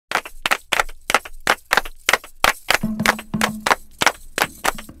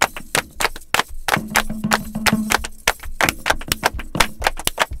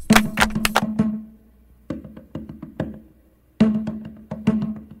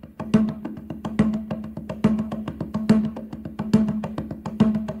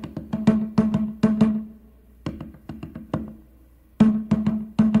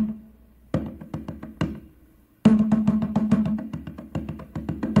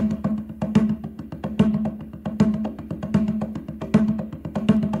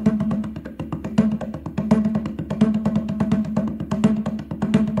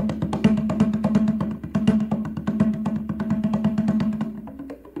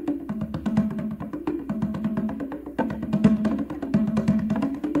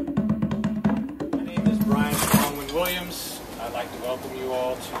welcome you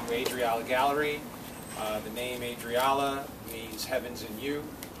all to Adriala Gallery. The name Adriala means heavens in you.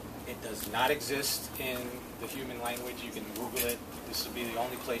 It does not exist in the human language. You can Google it. This will be the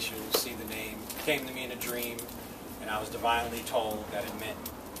only place you will see the name. It came to me in a dream, and I was divinely told that it meant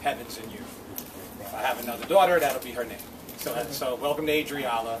heavens in you. If I have another daughter, that'll be her name. So welcome to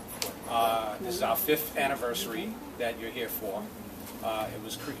Adriala. This is our 5th anniversary that you're here for. It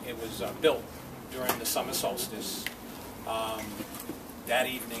was built during the summer solstice. That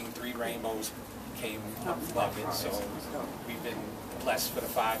evening, 3 rainbows came above it, so we've been blessed for the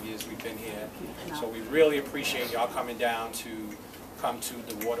 5 years we've been here. So we really appreciate y'all coming down to come to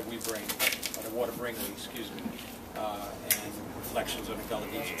the water we bring, or the water bringery, excuse me, and reflections of the Gullah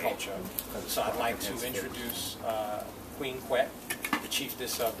Geechee culture. So I'd like to introduce Queen Quet, the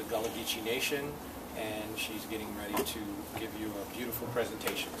chiefess of the Gullah Geechee Nation, and she's getting ready to give you a beautiful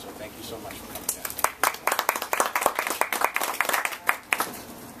presentation. So thank you so much for coming down.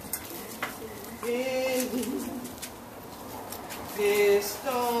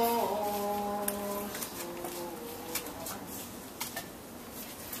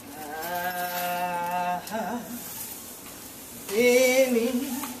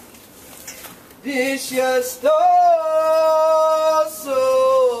 This your store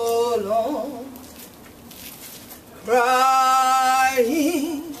so long,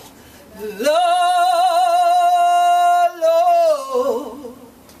 crying, Lord, Lord,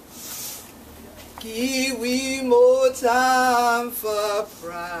 give we more time for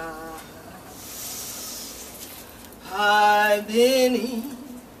pride. I've been in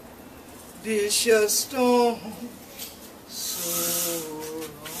this your storm so long.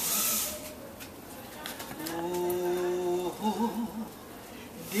 Oh,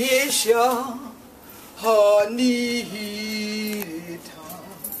 this your hard needed time.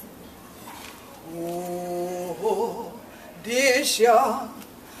 Oh, this your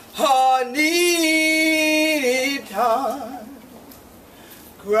hard needed time.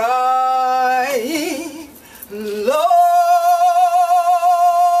 Crying, Lord,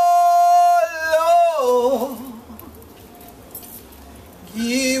 Lord,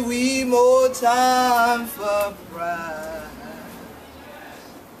 give we more time for pride.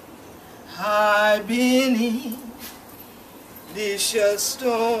 I've been in this your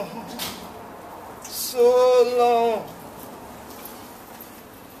storm so long.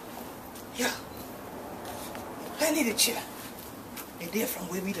 Yeah, I need a chair. They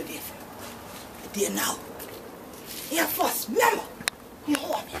different with me, the different. They now. Yeah, first, remember, you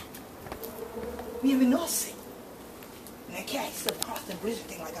hold me. Me even know see. And I can't still cross the bridge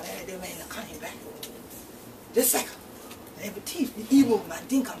thing like I had them in the coming back. Just like every teeth, the evil, my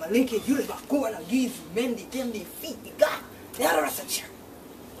dinka, my link, you about going and give men, the them, the feet, the God, the other rest of the church.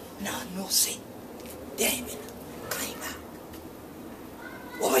 Now, no say. They ain't been coming back.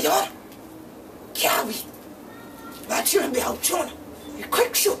 Over yonder, carry. My children be out children. You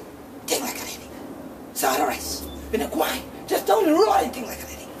quick shoot, thing like that. So the rest, been a quiet, just don't roll anything like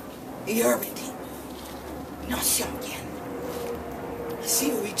that. You hear everything. No see them again. I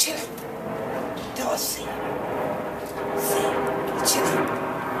see we chilling. Don't see. See, we chilling.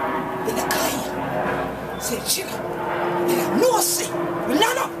 Been a kaya. See, chilling. Been a no see. We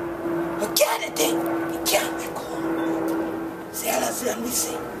learn up. Again, the thing. We can't back home. See, all I see, and we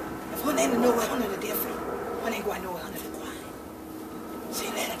see. If one ain't know what 100 are different, one ain't going to know what 100 are quiet. See,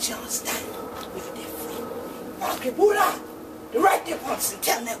 let a chance stand with a different. Okay, Buddha. The right there wants to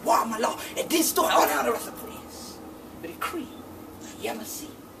tell that war my law and this story all down the rest of the place. But the Cree, you must see.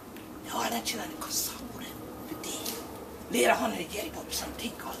 The all that children could stop with it today. Later on they get about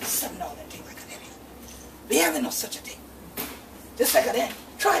something called the $7 thing like that. We haven't no such a thing. Just like that.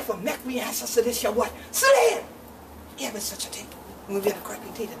 Try for make me answer to this your what? Slave! You haven't such a thing. We'll be able to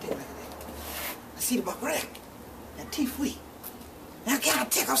correctly take a thing like that. I see the buck right. And teeth we. Now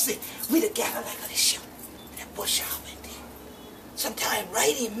can't take off say we the gather like this show. That bush out in there. Sometimes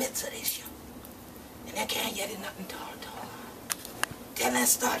right in the midst of this show. And I can't get it nothing tall. Tell that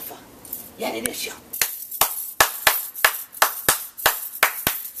start for. Get it this show.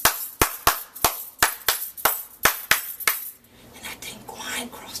 And I think going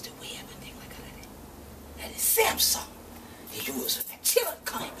across the way everything like that. That is Samsung. He used that children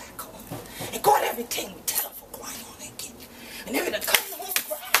coming back home. And got everything we tell them for going on again. And they're gonna come home and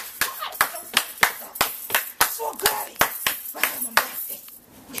cry. So glad he ran my back there.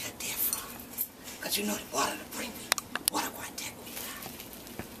 Get a deer from. Because you know the water to bring me. Water going to take me back.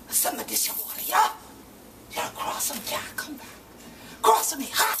 Some of this your water, y'all. Y'all cross them, y'all come back. Cross me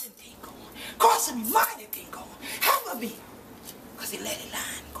hot and thing going. Cross me mine and thing going. Help me. Because he let it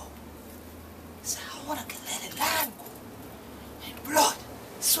line go. So I want to let it line go. And blood,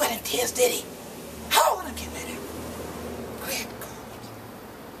 sweat and tears did he. How would I get better? Great God.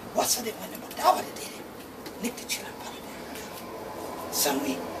 What's the when the Dawah did it? Nick the children put it down. Some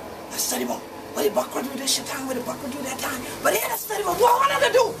way, I study about what the Bakra do this time, what the Bakra do that time. But then I study about what I want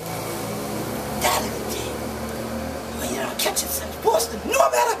to do. That is the thing. When you don't catch it, you're supposed to know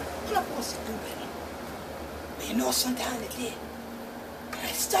better. I'm not supposed to do better. But you know sometimes it did. And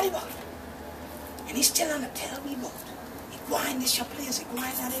I study about it. And he's still on the tell me about it. He grind this your place, he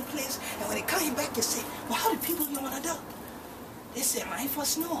grind out that place. And when he come back, you say, well, how do people you want to do? They say, I ain't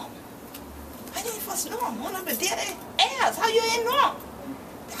first know him. I ain't first know him. One of the dead ass. How you ain't know him?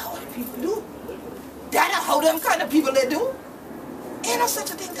 That's how the people do. That's how them kind of people they do. Ain't no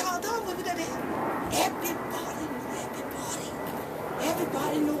such a thing called dog with that. Everybody know everybody.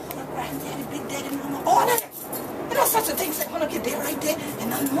 Everybody know her granddaddy, big daddy, mama, all of that. Ain't no such a thing say, wanna get there right there and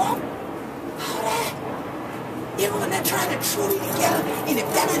nothing wrong. All that. Even when they try to throw you together in the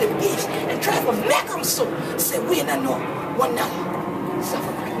belly of the beast and try to make them so, say we not know one another.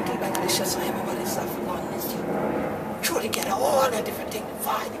 Suffer pregnancy like this, so everybody suffer one this year. Throw together all the different things,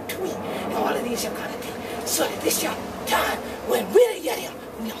 divide between, and all of these kind of things. So that this your time when we're together,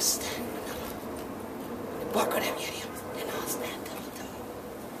 we don't stand together. The buck of them together, they don't stand together.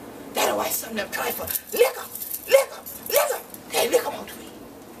 That's why some of them try for lick them. They lick them out to me.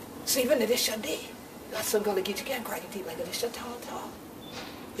 So even this your day. Got some Gullah Geechee can't cry teeth like this. Tall.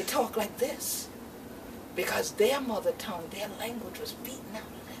 They talk like this because their mother tongue, their language was beaten out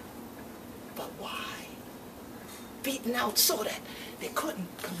of them. But why? Beaten out so that they couldn't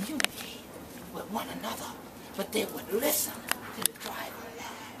communicate with one another, but they would listen to the driver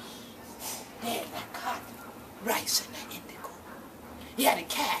lash. They had the cotton, rice, and the indigo. He had a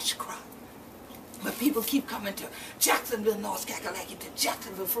cash crop. But people keep coming to Jacksonville, North Carolina, to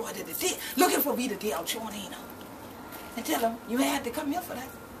Jacksonville, Florida today, looking for me today out Chornino. And tell them, you ain't had to come here for that.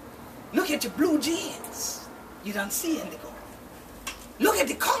 Look at your blue jeans. You don't see indigo. Look at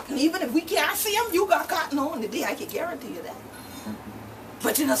the cotton. Even if we can't see them, you got cotton on today. I can guarantee you that.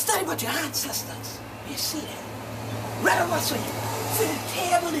 But you don't study about your ancestors. You see that. Right over so you sit at the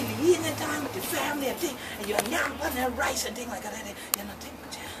table in the evening time with your family and thing, and you're young, putting that rice and things like that. You're not thinking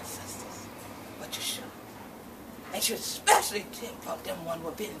about your ancestors. But you should. And you should especially think about them one who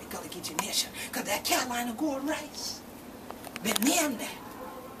have been in the Gullah Geechee Nation. Because that Carolina gold rice been named that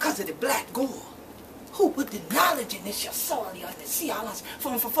because of the black gold. Who put the knowledge in this your soil, you the sea islands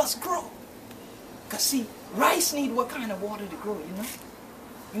for first grow? Because see, rice need what kind of water to grow, you know?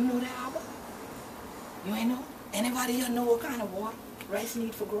 You know that, Albert? You ain't know? Anybody here know what kind of water rice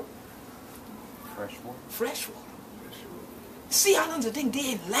need for grow? Fresh water. Fresh water. Sea islands, I think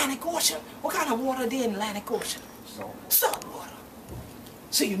they're in Atlantic Ocean. What kind of water they in Atlantic Ocean? Salt water.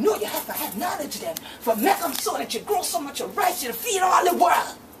 So you know you have to have knowledge then for make them so that you grow so much of rice you feed all the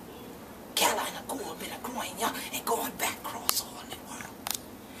world. Carolina gold been a growing young and going back across all the world.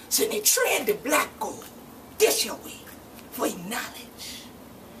 So they trade the black gold this your way for your knowledge.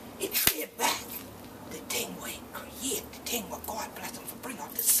 It trade back the thing where it create, the thing where God bless them for bring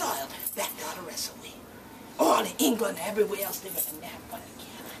out the soil back to all the rest of the way. All in England and everywhere else, they've been in that but in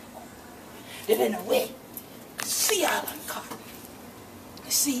Carolina gold. They've been away. Sea island cotton.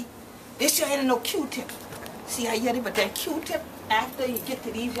 You see, this year ain't no Q-tip. See how you get it, but that Q-tip, after you get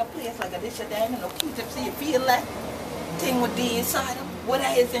to these your place, like this year, there ain't no Q-tip, so you feel that thing with the inside them. What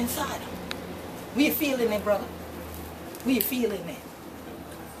that is inside them? We feeling it, brother. We feeling it.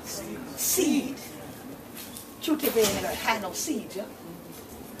 Seed. Q-tip ain't gonna have no seeds, yeah?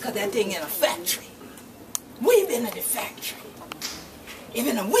 Because that thing in a factory. We been in the factory.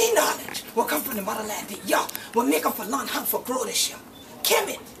 Even the we knowledge will come from the motherland that y'all will make them for learn how to grow this year.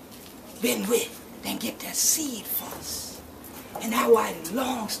 Kemet been with, then get that seed first. And that's why the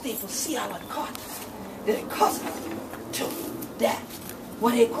long staple sea island cotton, they're cousin to that,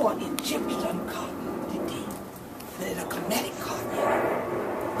 what they call Egyptian cotton today. They're the Kemetic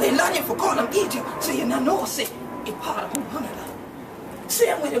cotton. They learn you for calling them Egypt, so you know, say, it's part of 100 of them.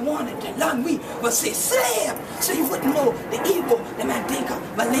 Same way they wanted to learn we but say slave, so you wouldn't know the Igbo, the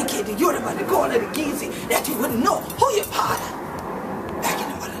Mandinka, Malinke, the Yoruba, the Gullah, the Geechee, that you wouldn't know who you're part of back in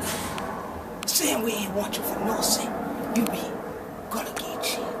the motherland. Same way ain't want you for no say, you be Gullah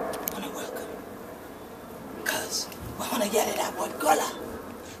Geechee, wanna welcome. Because we wanna get it that word Gullah,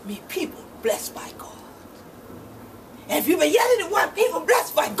 mean people blessed by God. And if you be yelling the word people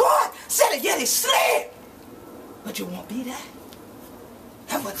blessed by God, say to get a slave, but you won't be that.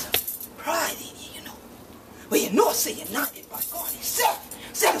 That was some pride in you, you know. Well, you know, say you're not it by God himself.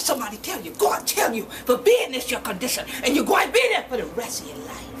 Say if somebody tell you, God tell you, for being this your condition, and you're going to be there for the rest of your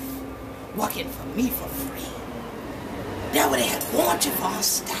life. Working for me for free. That's what they had want you for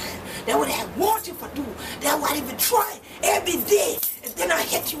understand. That's what they had want you for do. That's why they would try every day. And then I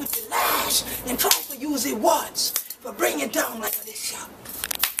hit you with the lash and try to use the words for bring it down like this shop.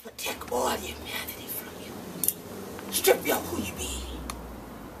 But take all the humanity from you. Strip you of who you be.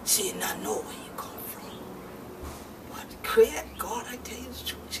 So you not know where you come from. But create God, I tell you the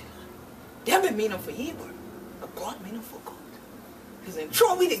truth. They haven't mean them for evil. But God mean them for good. Because in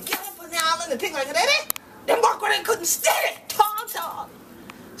trouble we didn't get up on the island and things like that. Them buckle they couldn't stand it. Tall.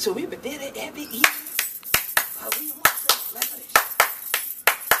 So we did it every evening. But we want like this.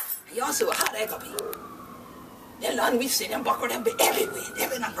 And y'all say, well, how that gonna be? Then Lord, we see them buckle them be everywhere. They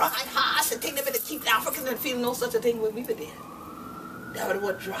been on ride horse and take them in to keep the Africans and feel no such a thing when we were there. That was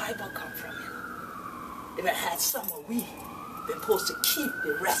what driver come from, you know. They been had summer we been supposed to keep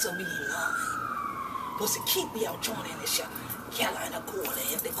the rest of we in line. Supposed to keep me out joining this shop. Carolina Gullah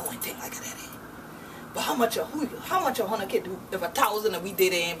and they going thing like that. But how much a 100 can do? If 1,000 of we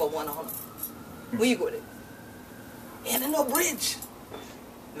did, it ain't but 100. Where you go there? Ain't no bridge.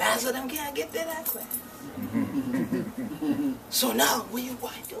 Most of them can't get there that quick. So now, what you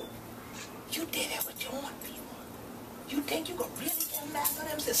going to do? You did that with your own people. You think you gonna really get mad at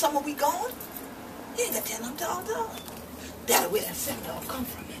them? Say, some of we gone? You ain't gonna tell them to. That's where that $7 come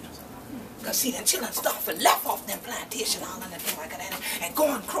from, you know. Because see, them children start for left off them plantation island and things like that and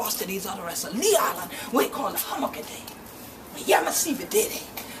going across to these other rest of Lee Island, we call the Hamakade. The Yamasiba did it.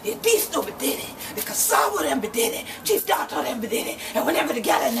 The Disto did it. The Kasaba them did it. Chief Doctor them did it. And whenever they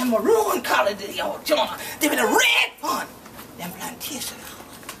got in them maroon collar did the old Jonah, they been a red on them plantation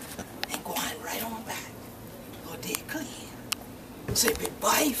island. And going right on back. Or they clean. So it been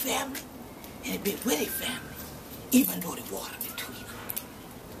by family and it been with a family, even though the water between them.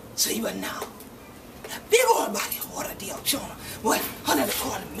 So you are now a big old body of water, the Jonah. What under the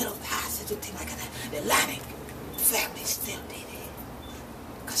corner, middle passage and things like that. The Atlantic family still did it.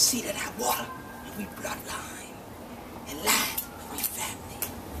 Because see that our water, we bloodline and land, we family.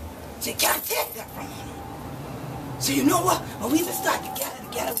 So you can't take that from them. So you know what? When we would start to gather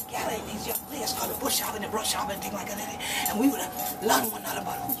in these young players called the bush shop and the brush shop and things like that. And we would learn one another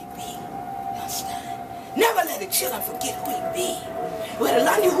about who you be. You understand? Never let the children forget who you be. We had to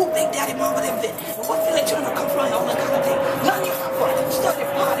learn you who Big Daddy, Mama, them been. And what village you want to come from and all that kind of thing. Learn you how to study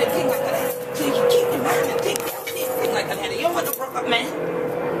part and things like that. So you can keep your mind and think like that. You don't want to broke up, man.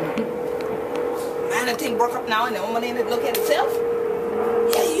 Man and thing broke up now and the woman ain't look at itself.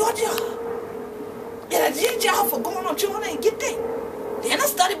 Yeah, your job. Yeah, that's your job for going on children and get there. Then I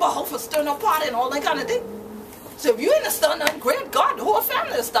study about how for stirring up party and all that kind of thing. So if you ain't a stir nothing great, God, the whole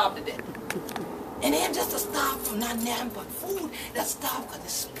family will starve to death. And then just to starve from not nothing but food, that starve because the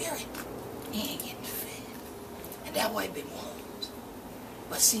spirit ain't getting fed. And that way it be wounds.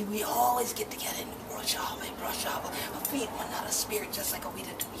 But see, we always get together and brush off and feed one another spirit just like we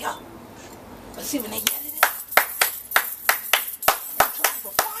did to y'all. But see, when they get it, they try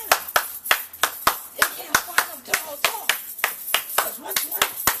to find them. They can't find them till all talk. Because once you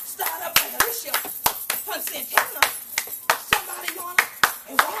start up like this year, on Santana, somebody on it,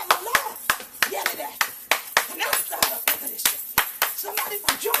 and why my Lord, get it at. And now start up like this year. Somebody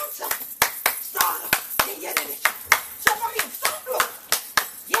from Johnson, start up, and get it at. Somebody in St. Louis,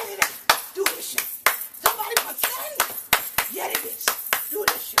 get it at, do this shit. Somebody from Sandy, get it at, do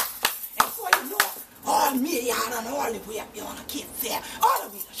this shit. And before you know it, all me out and all the way up here on a kid fair, all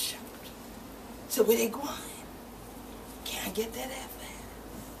of me the shepherd. So where they going? Can't get that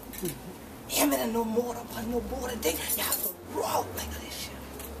fast. Even no more upon no border thing, you have to roll like this shit.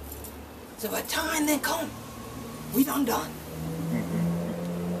 So by the time they come, we done.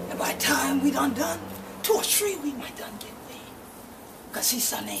 And by the time we done, 2 or 3 we might done get away. Because see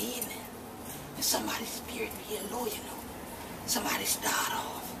Sunday evening, and somebody's spirit be here low, you know. Somebody start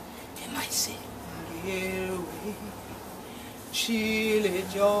off and might say, get away, Chile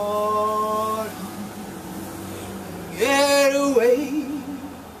Jordan, get away.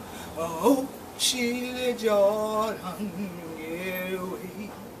 Oh, Chile Jordan, get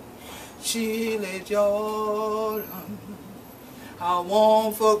away. Chile Jordan, I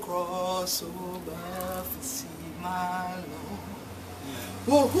want for cross over for see my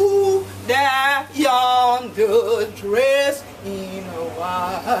Lord. Who that yonder dress in a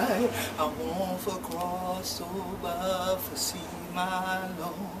white, I want for cross over for see my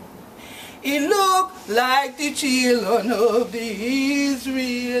Lord. It looked like the children of the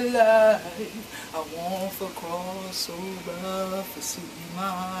Israelites. I want for crossover for see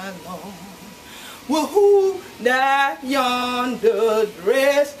my Lord. Well, who that yonder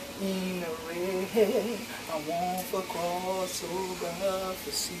dressed in a red? I want for crossover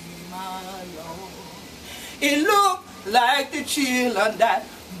for see my Lord. It looked like the children that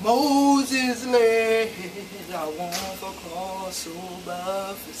Moses led. I want to cross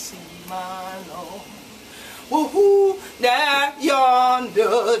over to see my Lord. Well, who that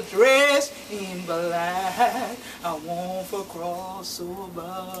yonder dressed in black? I want to cross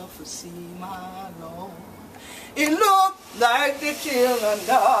over to see my Lord. It looked like the children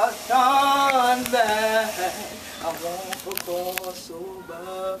got turned back. I want to cross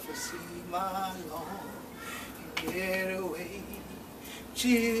over to see my Lord. Get away,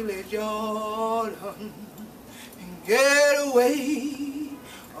 Chile Jordan, and get away,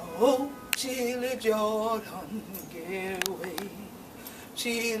 oh Chile Jordan, get away,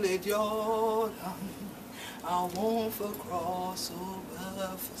 Chile Jordan. I want to cross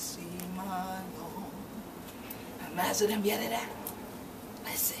over to see my Lord. And master them yet at that.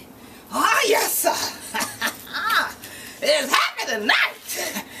 I say, oh yes sir, it's happy tonight.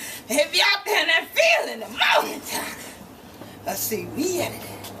 If you out there in that field in the morning time. I say, we at it.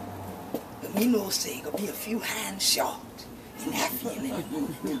 But we know say gonna be a few hands short in that field in the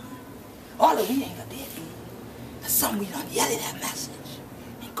morning. All of we ain't gonna do it. But some we done yell that message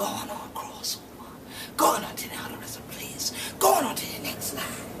and going on crossover, going on to the other place, going on to the next line,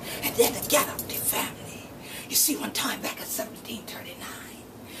 and then to get up the family. You see, one time back in 1739,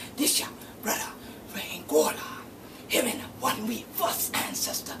 this your brother, Gullah, him and one we first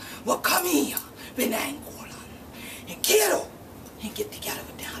ancestor will come here with Angola and kill and get together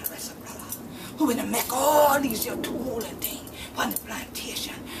with the other rest of brother who gonna make all these your tools and things on the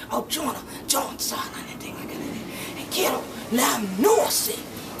plantation of John Sala and things like that and kill Lam Norsi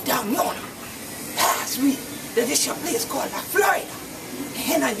down yonder past we that this your place called La Florida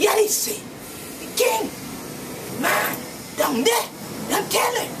and a Yeti say the king man down there them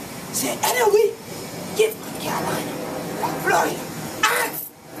tell him say anyway get from Carolina Florida and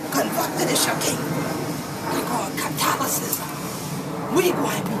convert to the king. We call Catholicism. We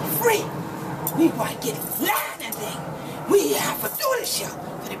going to be free. We going to get land and thing. We have to do this shit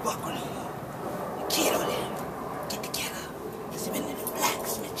for the buffalo. The kid on them get together. It's been in the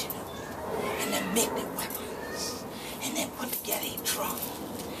blacksmith, you know. And then make the weapons. And then put together a drum.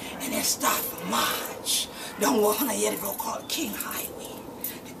 And then start the march. Don't want to yet go call King Highway.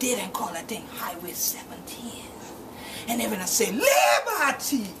 They didn't call that thing Highway 17. And they're going to say,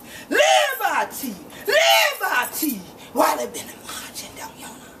 liberty, liberty, liberty. While they've been marching down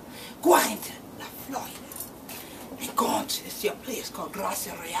yonder, going to La Florida, and going to this your place called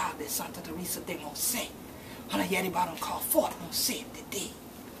Gracia Real de Santa Teresa de Monse. On a yeti bottom called Fort Monse today.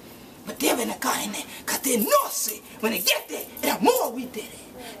 But they've been a guy in there, because they know, see, when they get there, the more we did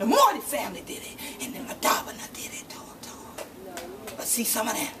it, the more the family did it, and the Madabana did it, tall. But see, some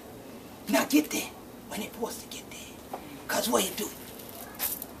of them, now get there when they're supposed to get there. Because what you do?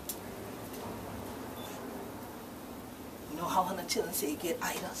 You know how the children say you get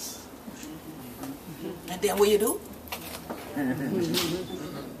itis? And then what you do?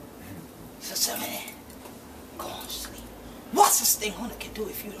 So some of them go on sleep. What's this thing Hunter can do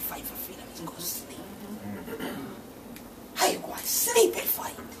if you to fight for freedom? Is go sleep. How you going to sleep and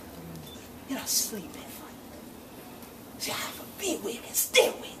fight? You don't sleep and fight. So you have to be with and stay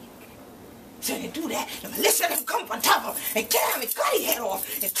with. So when you do that, the militia them come on top of him and carry him and cut his head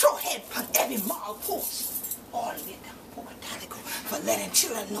off and throw head on every mile post. All the way down Pocatalico for letting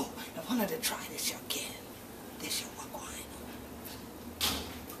children know if one of them try this your kid, this your what going on.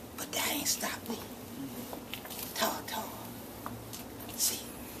 But that ain't stopped me. Tall. See,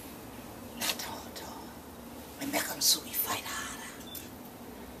 not tall. We make them so we fight harder.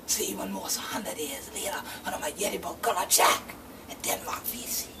 See, even more so 100 years later, one of my Yeti Gullah Jack and Denmark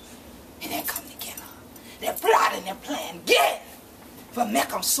VC. And then come together. They're plotting and playing again for make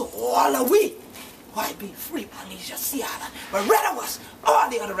them so all the week. Why be free, Polynesia, Sea Island? But red of us, all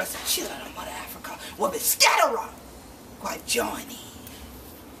the other rest of children of Mother Africa will be scattered around. Why join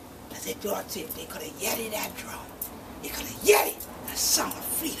in? As they thought if they could have yeti that drum. They could have yeti that song of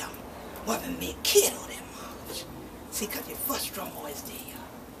freedom. What would make kid of them march. See, because your first drum always there.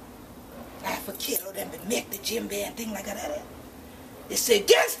 After kid of them would make the djembe and thing like that. It's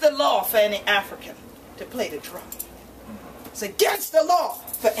against the law for any African to play the drum. It's against the law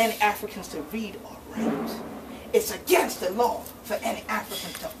for any Africans to read or write. It's against the law for any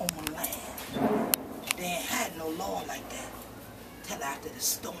African to own land. They ain't had no law like that till after the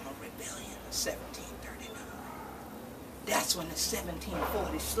Stoner Rebellion of 1739. That's when the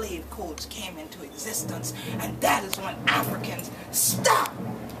 1740 slave codes came into existence, and that is when Africans stopped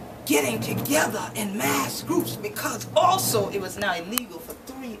getting together in mass groups, because also it was now illegal for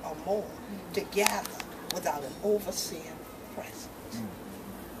 3 or more to gather without an overseer present.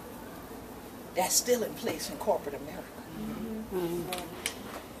 that's still in place in corporate America.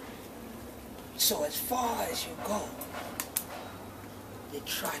 So as far as you go, they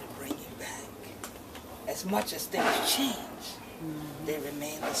try to bring you back. As much as things change, they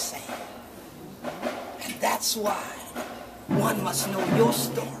remain the same. And that's why one must know your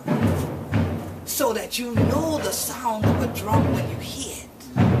story, so that you know the sound of a drum when you hear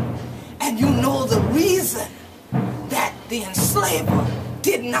it. And you know the reason that the enslaver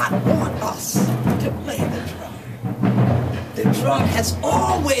did not want us to play the drum. The drum has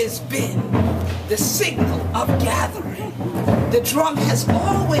always been the signal of gathering. The drum has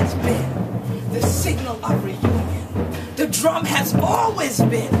always been the signal of reunion. The drum has always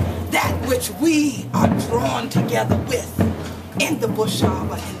been that which we are drawn together with in the bush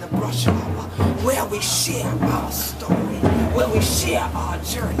arbor, in the brush arbor, where we share our story, where we share our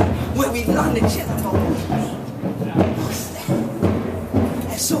journey, where we learn each other for who we be. What's that?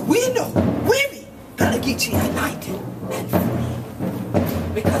 And so we know we Gullah Geechee united and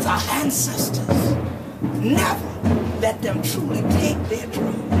free, because our ancestors never let them truly take their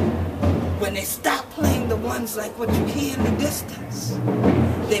drum. When they stop playing the ones like what you hear in the distance,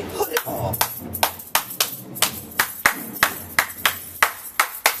 they put it off.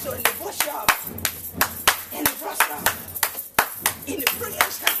 So in the bush arbor, in the brush arbor, in the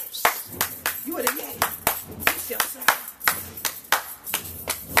prayer's house, you would have yelled, "This your sound."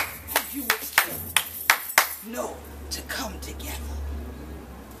 And you would still know to come together.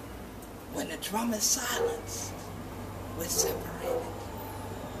 When the drum is silenced, we're separated.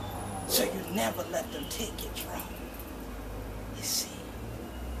 So you never let them take your drum. You see.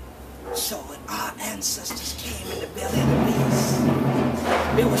 So when our ancestors came in the belly of the beast,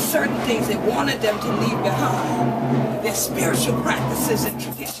 there were certain things they wanted them to leave behind. Their spiritual practices and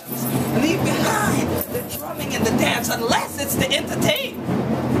traditions. Leave behind the drumming and the dance, unless it's to entertain.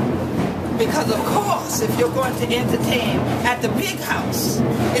 Because of course, if you're going to entertain at the big house,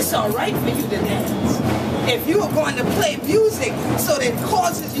 it's all right for you to dance. If you are going to play music so that it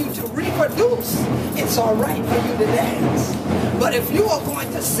causes you to reproduce, it's all right for you to dance. But if you are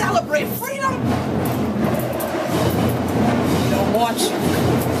going to celebrate freedom, we don't want you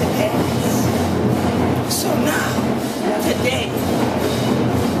to dance. So now, today,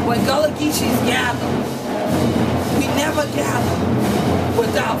 when Gullah Geechees gather, we never gather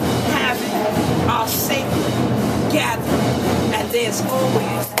without having our sacred gathering. And there's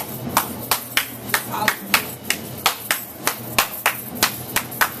always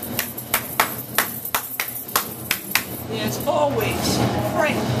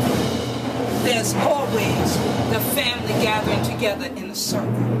prayer. There's always the family gathering together in a circle.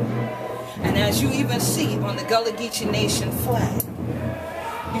 And as you even see on the Gullah Geechee Nation flag,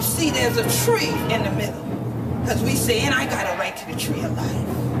 you see there's a tree in the middle. Because we say, and I got a right to the tree of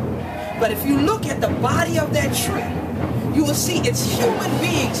life. But if you look at the body of that tree, you will see it's human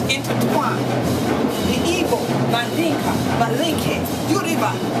beings intertwined. The Igbo, Mandinka, Balinke,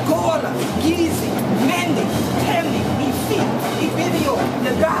 Yoruba, Gullah, Geechee, Mendi, Temni, Ifi, Ibibio,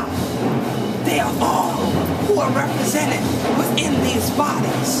 Naga. They are all who are represented within these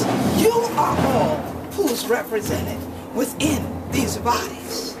bodies. You are all who's represented within these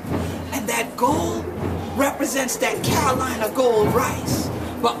bodies. And that gold represents that Carolina gold rice,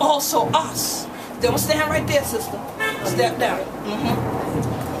 but also us. Don't stand right there, sister. Step down.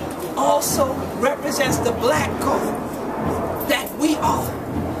 Also represents the black gold that we are.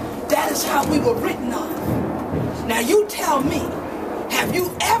 That is how we were written on. Now you tell me, have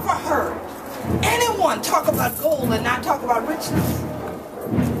you ever heard anyone talk about gold and not talk about richness?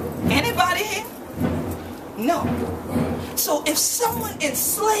 Anybody here? No. So if someone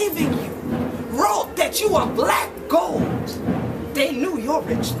enslaving you wrote that you are black gold, they knew your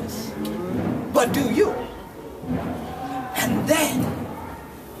richness. But do you? And then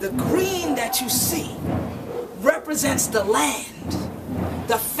the green that you see represents the land.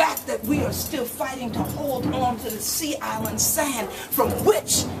 The fact that we are still fighting to hold on to the sea island sand from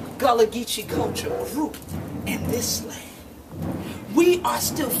which Gullah Geechee culture grew in this land. We are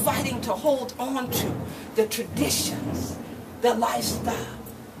still fighting to hold on to the traditions, the lifestyle,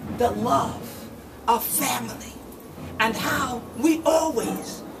 the love of family, and how we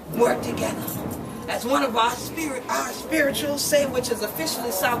always work together. As one of our spirituals say, which is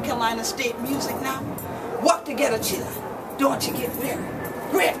officially South Carolina state music now, work together, children, don't you get weary.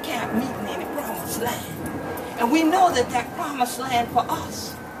 Bread can't meet in any promised land. And we know that that promised land for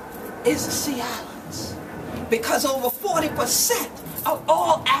us is the Sea Islands. Because over 40% of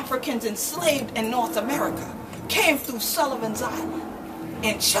all Africans enslaved in North America came through Sullivan's Island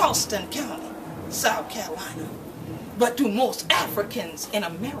in Charleston County, South Carolina. But do most Africans in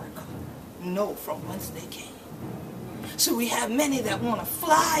America know from whence they came. So we have many that want to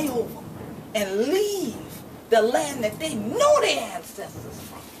fly over and leave the land that they know their ancestors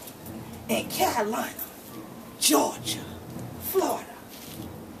from. In Carolina, Georgia, Florida,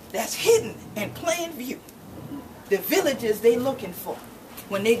 that's hidden in plain view. The villages they looking for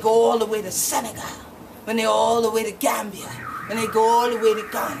when they go all the way to Senegal, when they go all the way to Gambia, when they go all the way to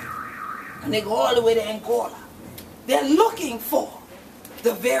Ghana, when they go all the way to Angola. They're looking for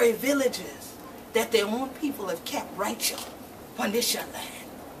the very villages that their own people have kept righteous upon this your land.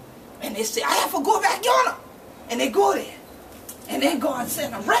 And they say, I have to go back yonder. And they go there. And then God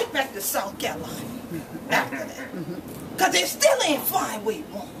send them right back to South Carolina after that. Because they still ain't find where he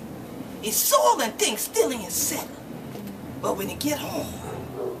want. His soul and things still ain't settled. But when they get home,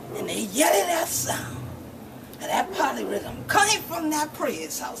 and they yell at that sound, and that polyrhythm coming from that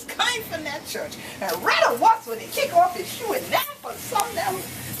praise house, coming from that church, and right or once when they kick off his shoe and nap or something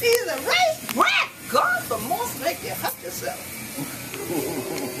else, he's a right whack. God for most make you hurt yourself.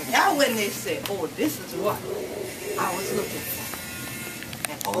 Now when they say, oh, this is what I was looking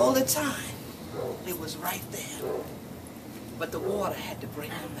for. And all the time, it was right there. But the water had to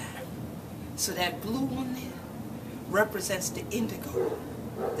bring them back. So that blue one there represents the indigo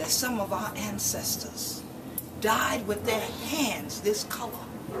that some of our ancestors dyed with their hands this color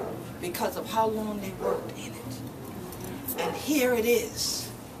because of how long they worked in it. And here it is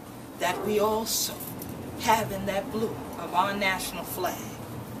that we also have in that blue of our national flag,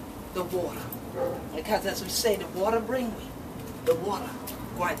 the water. Because as we say, the water bring me, the water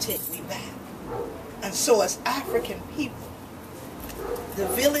going to take me back. And so as African people, the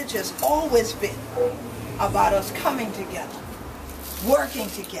village has always been about us coming together, working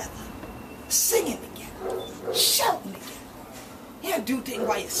together, singing together, shouting together. You don't do things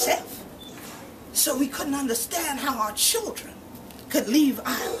by yourself. So we couldn't understand how our children could leave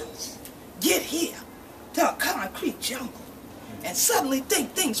islands, get here to a concrete jungle, and suddenly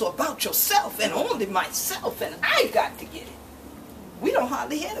think things were about yourself and only myself and I got to get it. We don't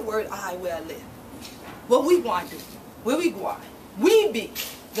hardly hear the word I where I live. What we want to do, where we go, we be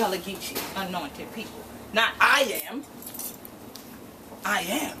Gullah Geechee anointed people. Not I am. I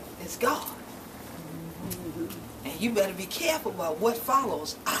am is God. And you better be careful about what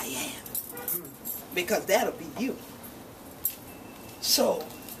follows I am. Because that'll be you. So,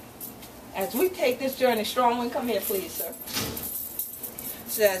 as we take this journey, strong one, come here please, sir.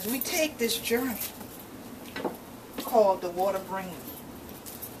 So as we take this journey called the water bring me.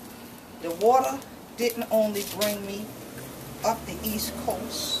 The water didn't only bring me up the East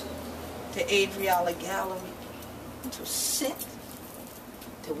Coast to Adriala Gallery to sit,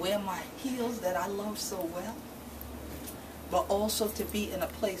 to wear my heels that I love so well, but also to be in a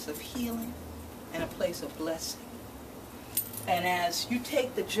place of healing and a place of blessing. And as you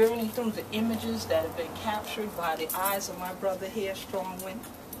take the journey through the images that have been captured by the eyes of my brother here, Strongwind,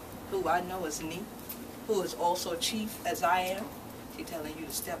 who I know is neat, who is also a chief as I am, she's telling you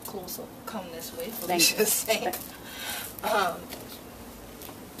to step closer, come this way, Felicia's saying.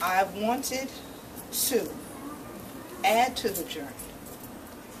 I wanted to add to the journey.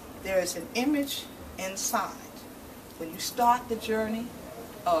 There is an image inside. When you start the journey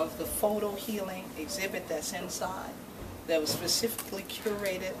of the photo healing exhibit that's inside, that was specifically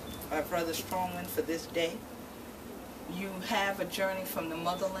curated by Brother Strongman for this day, you have a journey from the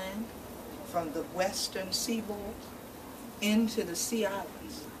motherland, from the western seaboard, into the Sea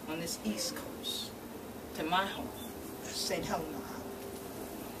Islands on this East Coast, to my home, St. Helena Island.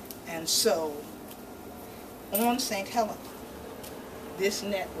 And so, on St. Helena, this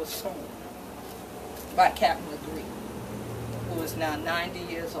net was sewn by Captain Legree, who is now 90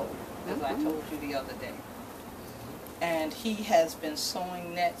 years old, as I told you the other day. And he has been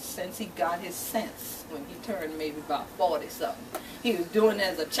sewing nets since he got his sense, when he turned maybe about 40-something. He was doing it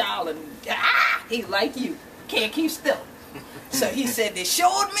as a child, and he's like you, can't keep still. So he said, they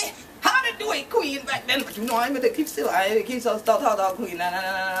showed me how to do it, Queen, back then. But you know, I'm going to keep still. I keep so still, Queen. No,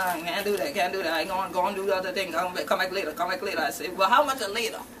 can't do that, can't do that. I ain't going to do the other thing. Come back later, come back later. I said, well, how much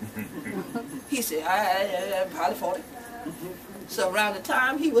later? He said, probably 40. So around the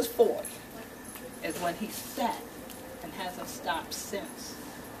time he was 40 is when he sat and hasn't stopped since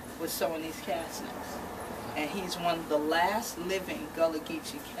with sewing these cast nets. And he's one of the last living Gullah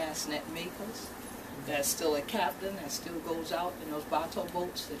Geechee cast net makers. That's still a captain that still goes out in those bateau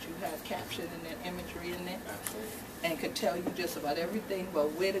boats that you have captured in that imagery in there. Absolutely. And could tell you just about everything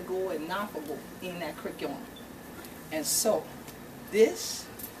about where to go and not to go in that creek yonder. And so, this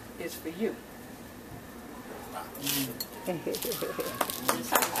is for you. Thank you.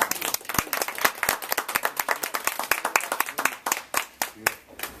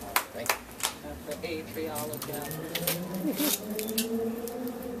 Adriala Gallery.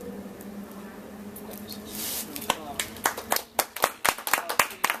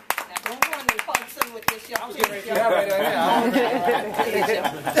 Now don't run me Hudson with this, y'all.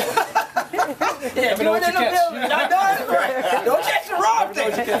 Yeah, do it in the building. Don't catch the wrong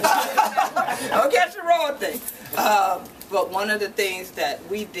thing. Don't catch the wrong thing. But one of the things that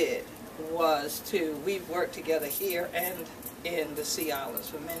we did was we've worked together here and in the Sea Islands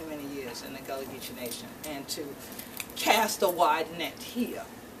for many, many years in the Gullah Geechee Nation, and to cast a wide net here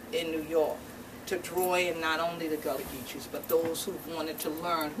in New York to draw in not only the Gullah Geechees, but those who wanted to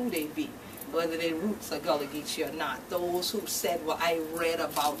learn who they be, whether their roots are Gullah Geechee or not. Those who said, well, I read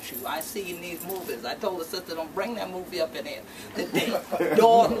about you. I see in these movies. I told the sister, don't bring that movie up in here today.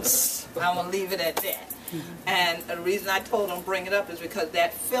 Daughters. I'm going to leave it at that. And the reason I told them bring it up is because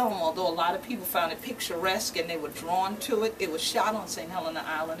that film, although a lot of people found it picturesque and they were drawn to it, it was shot on St. Helena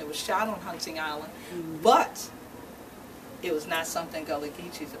Island, it was shot on Hunting Island, but it was not something Gullah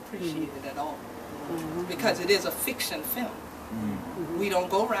Geechees appreciated at all, because it is a fiction film. We don't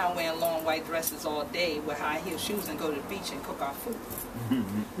go around wearing long white dresses all day with high heel shoes and go to the beach and cook our food.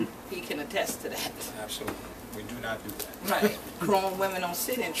 He can attest to that. Absolutely. We do not do that. Right. Grown women don't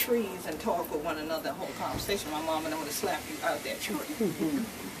sit in trees and talk with one another the whole conversation. My mom and them would have slapped you out that tree.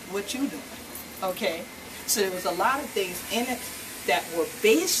 What you doing? Okay? So there was a lot of things in it that were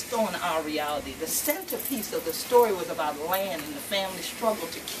based on our reality. The centerpiece of the story was about land and the family struggle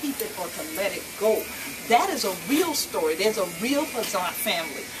to keep it or to let it go. That is a real story. There's a real Hazard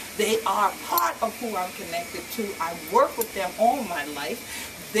family. They are part of who I'm connected to. I work with them all my life.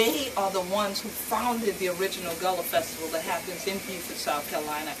 They are the ones who founded the original Gullah Festival that happens in Beaufort, South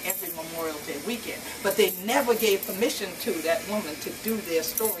Carolina every Memorial Day weekend. But they never gave permission to that woman to do their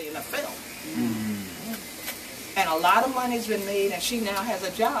story in a film. And a lot of money's been made, and she now has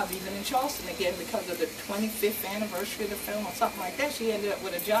a job even in Charleston again because of the 25th anniversary of the film or something like that. She ended up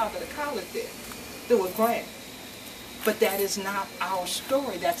with a job at a college there through a grant. But that is not our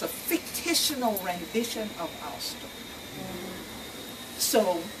story. That's a fictional rendition of our story.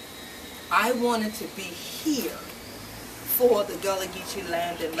 So I wanted to be here for the Gullah Geechee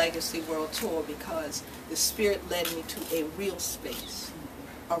Land and Legacy World Tour because the Spirit led me to a real space,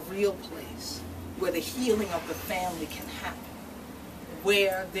 a real place where the healing of the family can happen,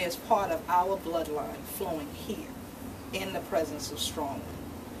 where there's part of our bloodline flowing here in the presence of strong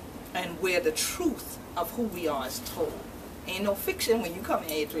women, and where the truth of who we are is told. Ain't no fiction when you come in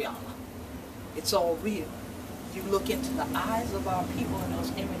Adriala. It's all real. You look into the eyes of our people in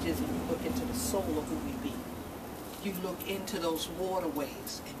those images, and you look into the soul of who we be. You look into those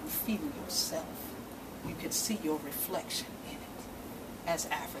waterways and you feel yourself. You can see your reflection in it as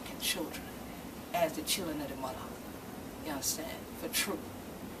African children, as the children of the mother. You understand? For truth.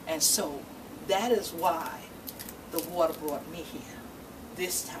 And so that is why the water brought me here,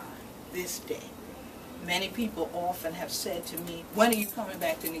 this time, this day. Many people often have said to me, when are you coming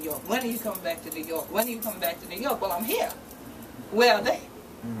back to New York? When are you coming back to New York? When are you coming back to New York? Well, I'm here. Where are they?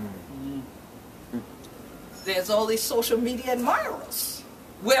 There's all these social media admirers.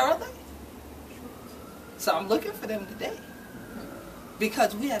 Where are they? So I'm looking for them today.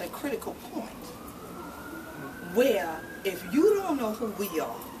 Because we're at a critical point where if you don't know who we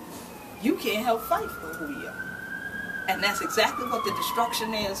are, you can't help fight for who we are. And that's exactly what the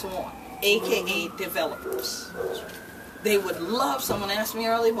destructionaires want. AKA developers. They would love, someone asked me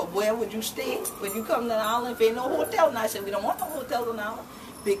earlier, but where would you stay when you come to the island if ain't no hotel? And I said, we don't want no hotels on the island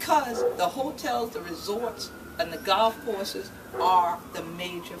because the hotels, the resorts, and the golf courses are the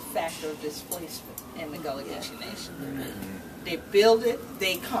major factor of displacement in the Gullah Geechee Nation. They build it,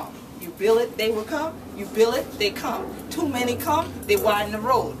 they come. You build it, they will come. You build it, they come. Too many come, they widen the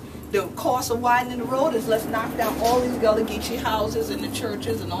road. The cost of widening the road is let's knock down all these Gullah Geechee houses and the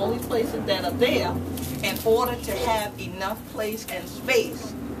churches and all these places that are there in order to have enough place and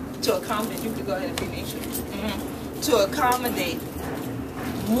space to accommodate, you can go ahead if you need to, to accommodate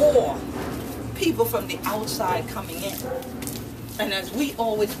more people from the outside coming in. And as we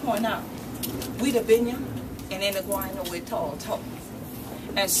always point out, we the Binya and in the Guayna we're tall.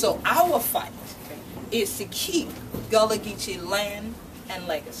 And so our fight is to keep Gullah Geechee land and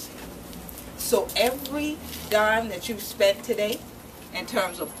legacy. So every dime that you've spent today, in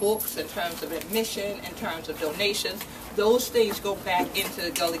terms of books, in terms of admission, in terms of donations, those things go back into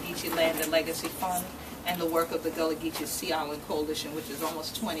the Gullah Geechee Land and Legacy Fund and the work of the Gullah Geechee Sea Island Coalition, which is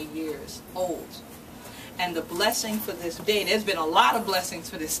almost 20 years old. And the blessing for this day, there's been a lot of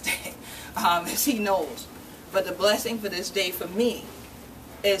blessings for this day, as he knows. But the blessing for this day for me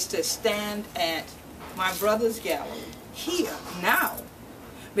is to stand at my brother's gallery here now.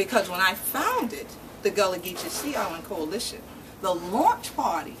 Because when I found it, the Gullah Geechee Sea Island Coalition. The launch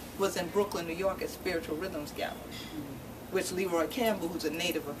party was in Brooklyn, New York at Spiritual Rhythms Gallery, which Leroy Campbell, who's a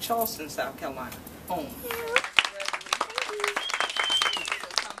native of Charleston, South Carolina, owned.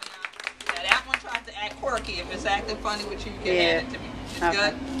 Now that one tried to act quirky. If it's acting funny with you, you can hand it to me. It's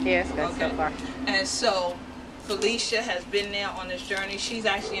good? Yeah, it's good so far. And so Felicia has been there on this journey. She's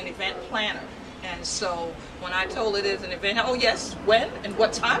actually an event planner. And so when I told her there's an event, oh yes, when and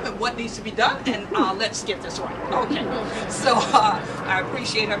what time and what needs to be done, and let's get this right. Okay. So I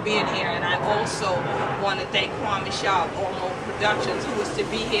appreciate her being here, and I also want to thank Kwame Shaw of Olmo Productions, who was to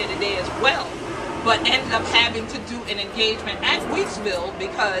be here today as well, but ended up having to do an engagement at Weeksville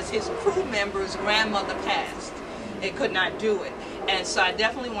because his crew member's grandmother passed. It could not do it. And so I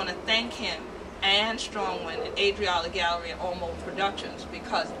definitely want to thank him and Strongwind and Adriala Gallery and Olmo Productions,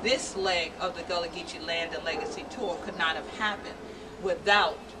 because this leg of the Gullah Geechee Land and Legacy Tour could not have happened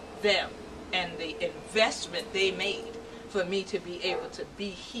without them and the investment they made for me to be able to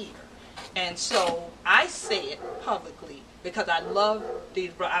be here. And so I say it publicly because I love these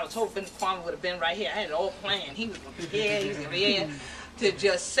brothers. I was hoping Kwame would have been right here. I had it all planned. He was going to be here, he was going to be here. To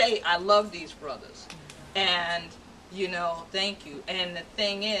just say I love these brothers. And you know, thank you. And the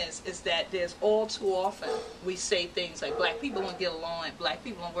thing is that there's all too often we say things like black people don't get along and black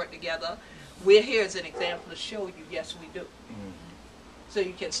people don't work together. We're here as an example to show you, yes, we do. So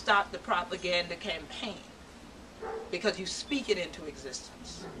you can stop the propaganda campaign because you speak it into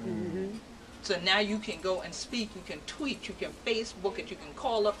existence. So now you can go and speak, you can tweet, you can Facebook it, you can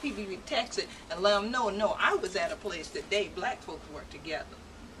call up people, you can text it and let them know, no, I was at a place today, black folks work together.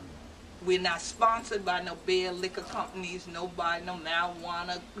 We're not sponsored by no beer liquor companies, nobody, no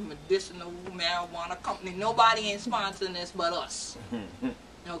marijuana, medicinal marijuana company. Nobody ain't sponsoring this but us.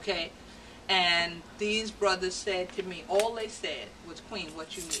 Okay? And these brothers said to me, all they said was, Queen,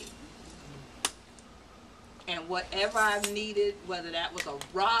 what you need. And whatever I needed, whether that was a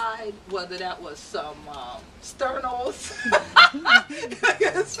ride, whether that was some sternos,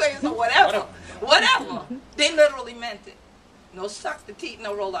 or whatever, they literally meant it. No suck the teeth,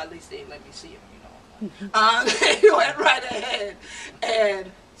 no roll out. At least they let me see them, you know. They went right ahead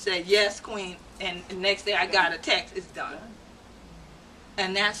and said, yes, Queen. And the next day I got a text, it's done.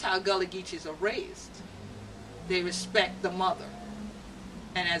 And that's how Gullah Geechees are raised. They respect the mother.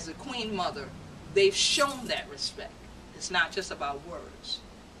 And as a Queen mother, they've shown that respect. It's not just about words.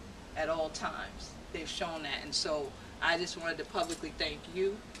 At all times, they've shown that. And so I just wanted to publicly thank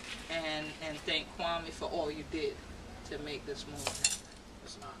you and thank Kwame for all you did to make this move happen.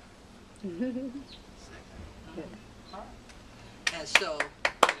 It's an honor. And so,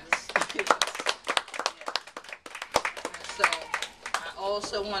 yes. And so, I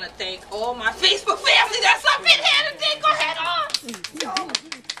also want to thank all my Facebook family that's up in here today. Go ahead on.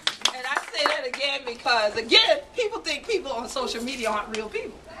 And I say that again because, again, people think people on social media aren't real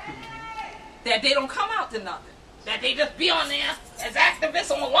people. That they don't come out to nothing. That they just be on there as activists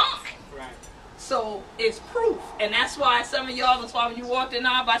online. Right. So it's proof, and that's why some of y'all, that's why when you walked in,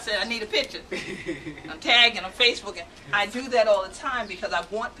 I said, I need a picture. I'm tagging on Facebook. I do that all the time because I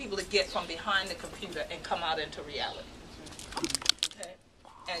want people to get from behind the computer and come out into reality. Okay?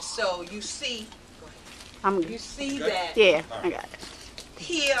 And so you see, that yeah, I got it.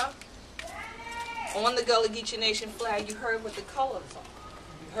 Here, on the Gullah Geechee Nation flag, you heard what the colors are.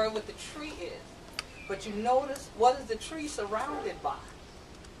 You heard what the tree is. But you notice, what is the tree surrounded by?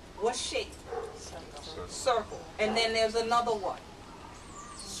 What shape? Circle. And then there's another one.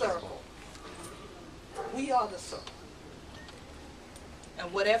 Circle. We are the circle.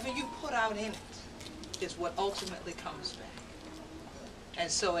 And whatever you put out in it is what ultimately comes back. And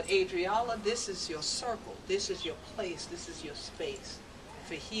so at Adriala, this is your circle. This is your place. This is your space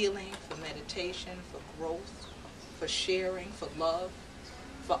for healing, for meditation, for growth, for sharing, for love,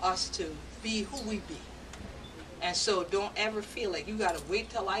 for us to be who we be. And so don't ever feel like you got to wait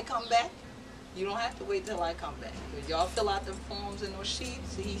till I come back. You don't have to wait till I come back. If y'all fill out the forms and those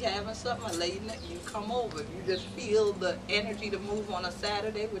sheets, he's having something, I let you know, you come over. If you just feel the energy to move on a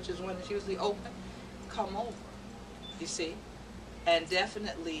Saturday, which is when it's usually open, come over. You see? And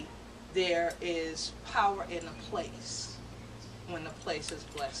definitely there is power in the place when the place is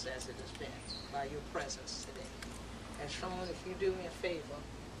blessed as it has been by your presence today. And Sean, if you do me a favor,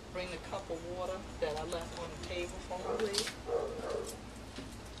 bring the cup of water that I left on the table for me, please.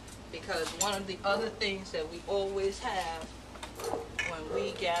 Because one of the other things that we always have when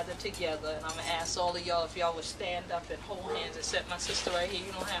we gather together, and I'm going to ask all of y'all if y'all would stand up and hold hands, except my sister right here,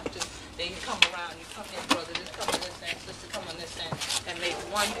 you don't have to. They can come around, you come in, brother, just come on this end, sister, come on this end, and make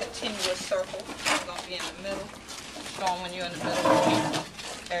one continuous circle. I'm going to be in the middle. Sean, when you're in the middle,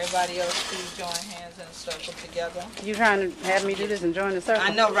 everybody else, please join hands in a circle together. You trying to have me do this and join the circle?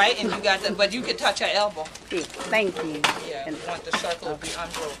 I know, right? And you got that, but you can touch her elbow. Yeah, thank you. Yeah, And you want the circle to be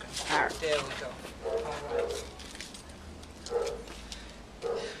unbroken. All right. There we go. All right.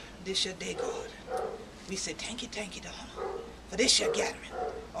 This your day, God. We say thank you, to honor. For this your gathering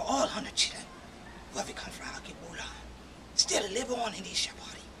of all 100 children. Where we come from, Gullah. Still live on in this your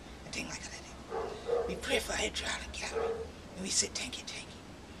body. And things like that. We pray for Adriala gathering. And we say thank you.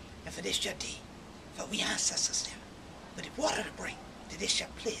 And for this your day, for we ancestors them, for the water to bring to this your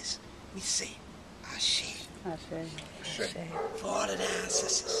place, we say, Ashe. Ashe. For all of the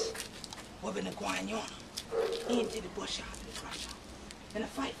ancestors, what been the Guanyona, into the bush out, to the brush out, and the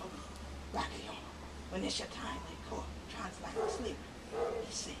fight for Rakayona, when it's your time, they call translated slavery,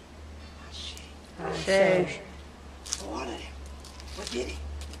 we say, Ashe. Ashe. For all of them, what did he?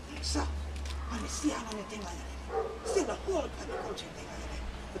 Himself, on the sea island and things like that. Still the whole country culture and things like that.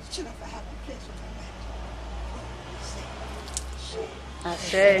 But the children for having a place with their land. We say,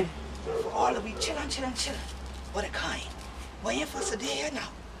 Ashe. Ashe. For all of we children, what a kind. Boy, ain't for today here now.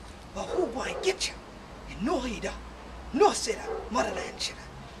 But who boy get you? And no he da. No say that motherland children.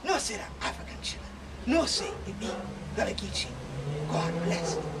 No say that African children. No say it be Gullah Geechee. God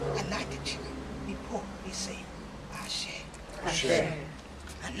bless. And not the children. Be poor, be safe. Ashe. Ashe.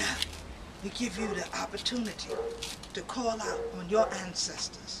 And now we give you the opportunity to call out on your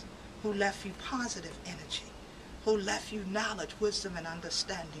ancestors who left you positive energy, who left you knowledge, wisdom, and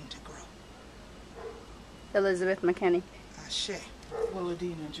understanding to grow. Elizabeth McKinney. Ashe.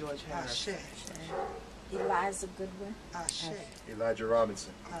 Willadina George Harris. Ashe. Eliza Goodwin. Ashe. Elijah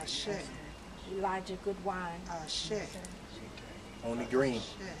Robinson. Ashe. Elijah Goodwine. Ashe. Only Green. Ashe.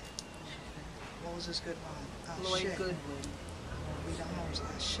 Moses Goodwine. Ashe. Lloyd Goodwin. Rita Holmes.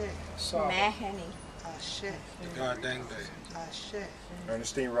 Ashe. Matt Henny. Ashe. God dang day. Ashe.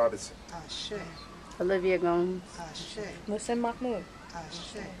 Ernestine Robinson. Ashe. Olivia Gomes. Ashe. Musin Mahmoud.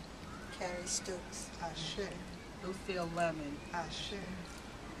 Ashe. Carrie Stokes. Ashe. Lucille Lemon. Ashe.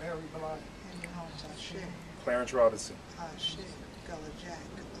 Mary Blunt. Henry Holmes. Ashe. Clarence Robinson. Ashe. Gullah Jack.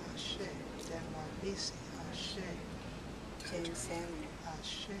 Ashe. Denmark BC. Ashe. Jane Samuel.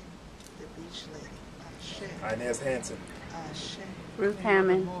 Ashe. The Beach Lady. Ashe. Inez Hanson. Ashe. Ruth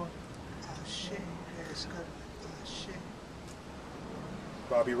Hammond. Ashe. Grace Goodwin. Ashe.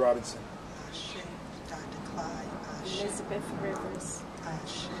 Bobby Robinson. Ashe. Dr. Clyde. Ashe. Elizabeth Rivers.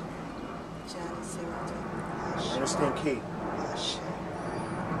 Ashe. Johnny Singleton. Ashe. Ernestine Key. Ashe.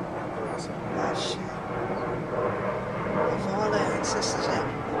 Ashe. And for all the ancestors that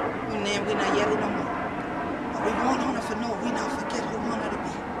we name, we not yelling no more. But we want honor for no, we not forget who honor to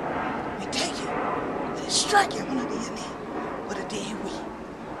be. We thank you for the strike your honor to your name, for the day we.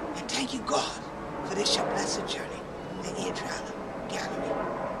 And thank you, God, for this your blessed journey, the Adriala gallery.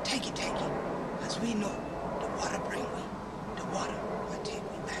 Thank you, because we know the water bring we, the water will take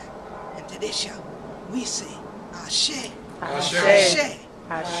we back. And to this year, we say, Ashe. Ashe. Ashe.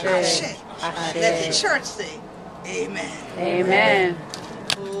 Ashe. Ashe. Ashe. Let the church say, Amen. Amen.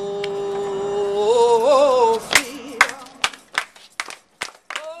 Oh, freedom.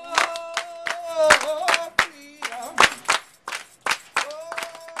 Oh, freedom. Oh,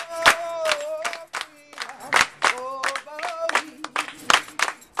 freedom. Over we.